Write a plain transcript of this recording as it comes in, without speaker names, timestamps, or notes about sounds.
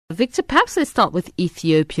Victor, perhaps let's start with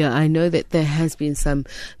Ethiopia. I know that there has been some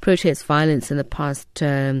protest violence in the past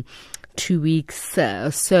 2 weeks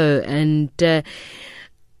or so, and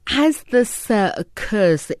as this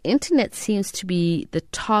occurs, the internet seems to be the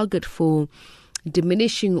target for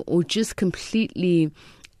diminishing or just completely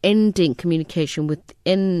ending communication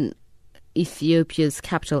within Ethiopia's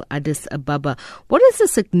capital, Addis Ababa. What is the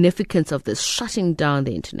significance of this shutting down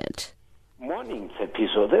the internet? Morning,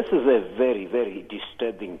 Tsepiso. This is a very, very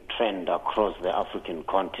disturbing trend across the African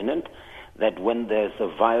continent, that when there's a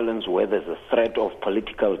violence, where there's a threat of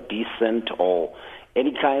political dissent or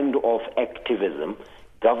any kind of activism,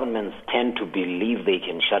 governments tend to believe they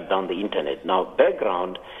can shut down the internet. Now,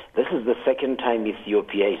 background, this is the second time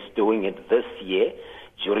Ethiopia is doing it this year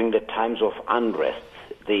during the times of unrest.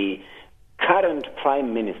 The current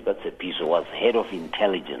Prime Minister, Tsepiso, was head of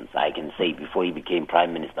intelligence, I can say, before he became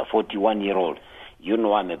Prime Minister, 41-year-old. You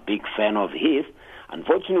know I'm a big fan of his.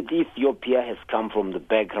 Unfortunately, Ethiopia has come from the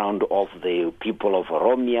background of the people of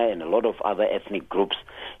Oromia and a lot of other ethnic groups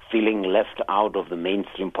feeling left out of the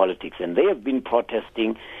mainstream politics. And they have been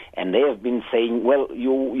protesting, and they have been saying, well,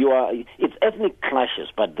 it's ethnic clashes,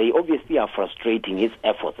 but they obviously are frustrating his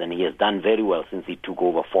efforts, and he has done very well since he took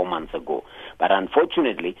over 4 months ago. But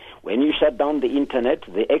unfortunately, when you shut down the internet,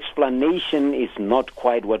 the explanation is not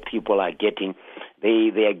quite what people are getting.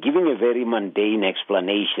 They are giving a very mundane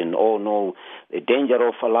explanation. Oh, no, the danger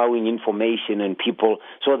of allowing information and people.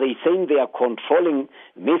 So they're saying they are controlling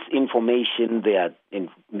misinformation. They are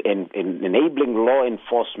enabling law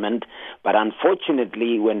enforcement. But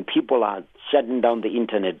unfortunately, when people are shutting down the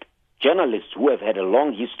internet, journalists who have had a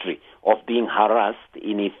long history of being harassed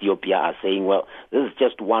in Ethiopia are saying, well, this is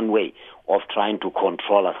just one way of trying to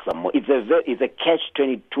control us some more. It's a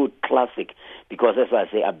catch-22 classic, because, as I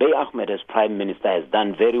say, Abiy Ahmed as Prime Minister has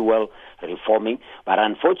done very well reforming, but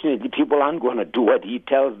unfortunately people aren't going to do what he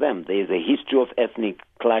tells them. There is a history of ethnic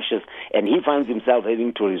clashes, and he finds himself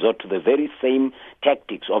having to resort to the very same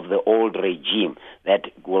tactics of the old regime that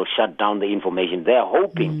will shut down the information. They're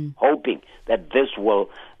hoping that this will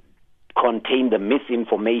contain the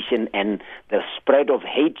misinformation and the spread of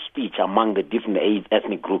hate speech among the different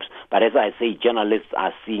ethnic groups. But as I say, journalists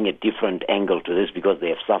are seeing a different angle to this because they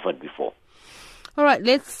have suffered before. All right,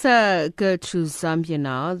 let's go to Zambia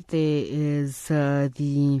now. There is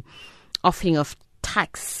the offering of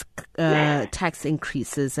tax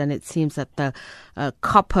increases, and it seems that the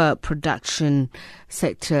copper production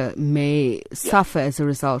sector may suffer as a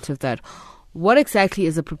result of that. What exactly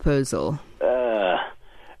is the proposal?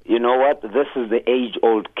 You know what? This is the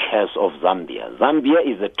age-old curse of Zambia. Zambia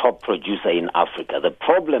is the top producer in Africa. The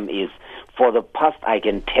problem is, for the past, I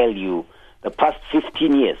can tell you, the past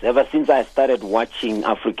 15 years, ever since I started watching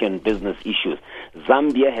African business issues,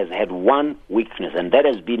 Zambia has had one weakness, and that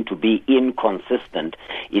has been to be inconsistent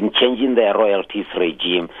in changing their royalties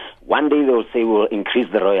regime. One day they will say we'll increase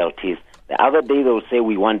the royalties. The other day they will say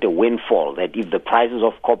we want a windfall, that if the prices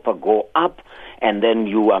of copper go up, and then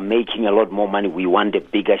you are making a lot more money, we want a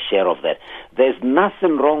bigger share of that. There's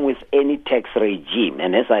nothing wrong with any tax regime,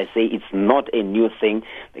 and as I say, it's not a new thing.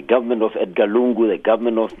 The government of Edgar Lungu, the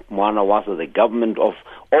government of Mwana Wasa, the government of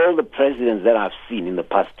all the presidents that I've seen in the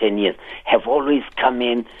past 10 years have always come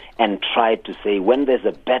in and tried to say when there's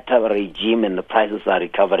a better regime and the prices are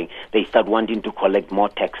recovering, they start wanting to collect more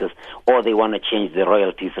taxes, or they want to change the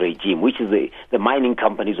royalties regime, which is the mining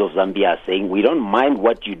companies of Zambia are saying, we don't mind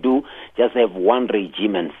what you do, just have one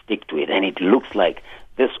regime and stick to it. And it looks like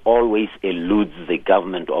this always eludes the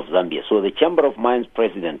government of Zambia. So the Chamber of Mines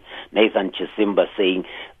president, Nathan Chisimba, saying,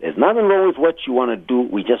 there's nothing wrong with what you want to do,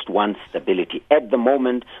 we just want stability. At the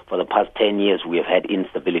moment, for the past 10 years, we have had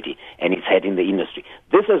instability, and it's had in the industry.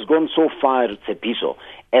 This has gone so far, Tsepiso,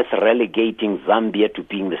 as relegating Zambia to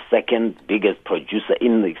being the second biggest producer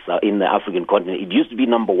in the African continent. It used to be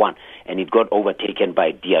number one, and it got overtaken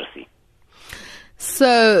by DRC.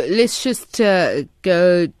 So let's just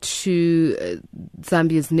go to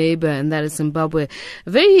Zambia's neighbor, and that is Zimbabwe. A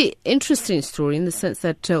very interesting story in the sense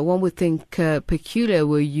that one would think peculiar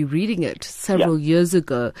were you reading it several years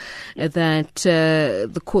ago, that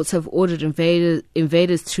the courts have ordered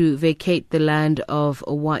invaders to vacate the land of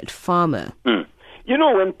a white farmer. You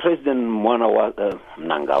know, when President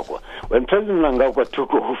Mnangagwa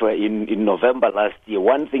took over in November last year,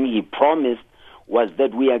 one thing he promised was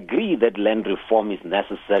that we agree that land reform is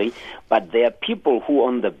necessary, but there are people who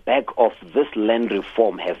on the back of this land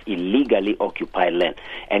reform have illegally occupied land.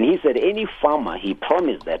 And he said any farmer, he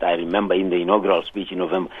promised that, I remember in the inaugural speech in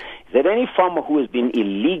November, he said any farmer who has been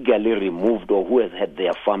illegally removed or who has had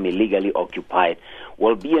their farm illegally occupied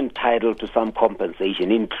will be entitled to some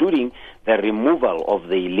compensation, including the removal of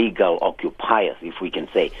the illegal occupiers, if we can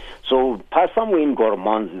say. So somewhere in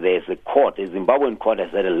Gormonzi, there's a Zimbabwean court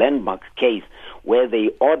has had a landmark case where they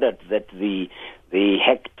ordered that the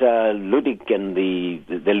Hector Ludic and the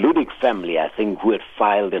Ludic family, I think, who had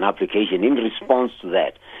filed an application in response to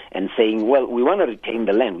that and saying, well, we want to retain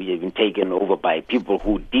the land which has been taken over by people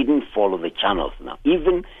who didn't follow the channels. Now,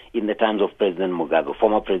 even in the times of President Mugabe,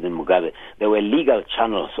 former President Mugabe, there were legal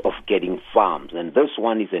channels of getting farms, and this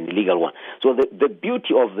one is an illegal one. So the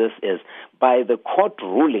beauty of this is, by the court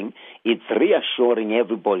ruling, it's reassuring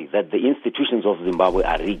everybody that the institutions of Zimbabwe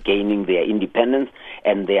are regaining their independence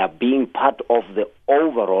and they are being part of the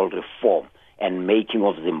overall reform and making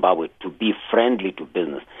of Zimbabwe to be friendly to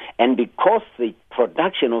business. And because the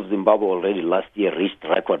production of Zimbabwe already last year reached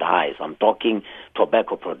record highs, I'm talking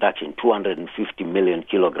tobacco production, 250 million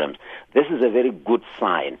kilograms, this is a very good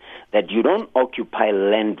sign that you don't occupy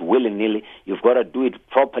land willy-nilly. You've got to do it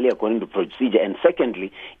properly according to procedure. And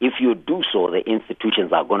secondly, if you do so, the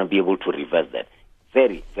institutions are going to be able to reverse that.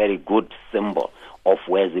 Very, very good symbol of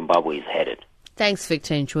where Zimbabwe is headed. Thanks,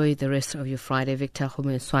 Victor. Enjoy the rest of your Friday. Victor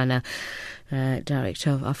Kgomeswana,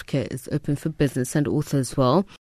 Director of Africa is Open for Business and author as well.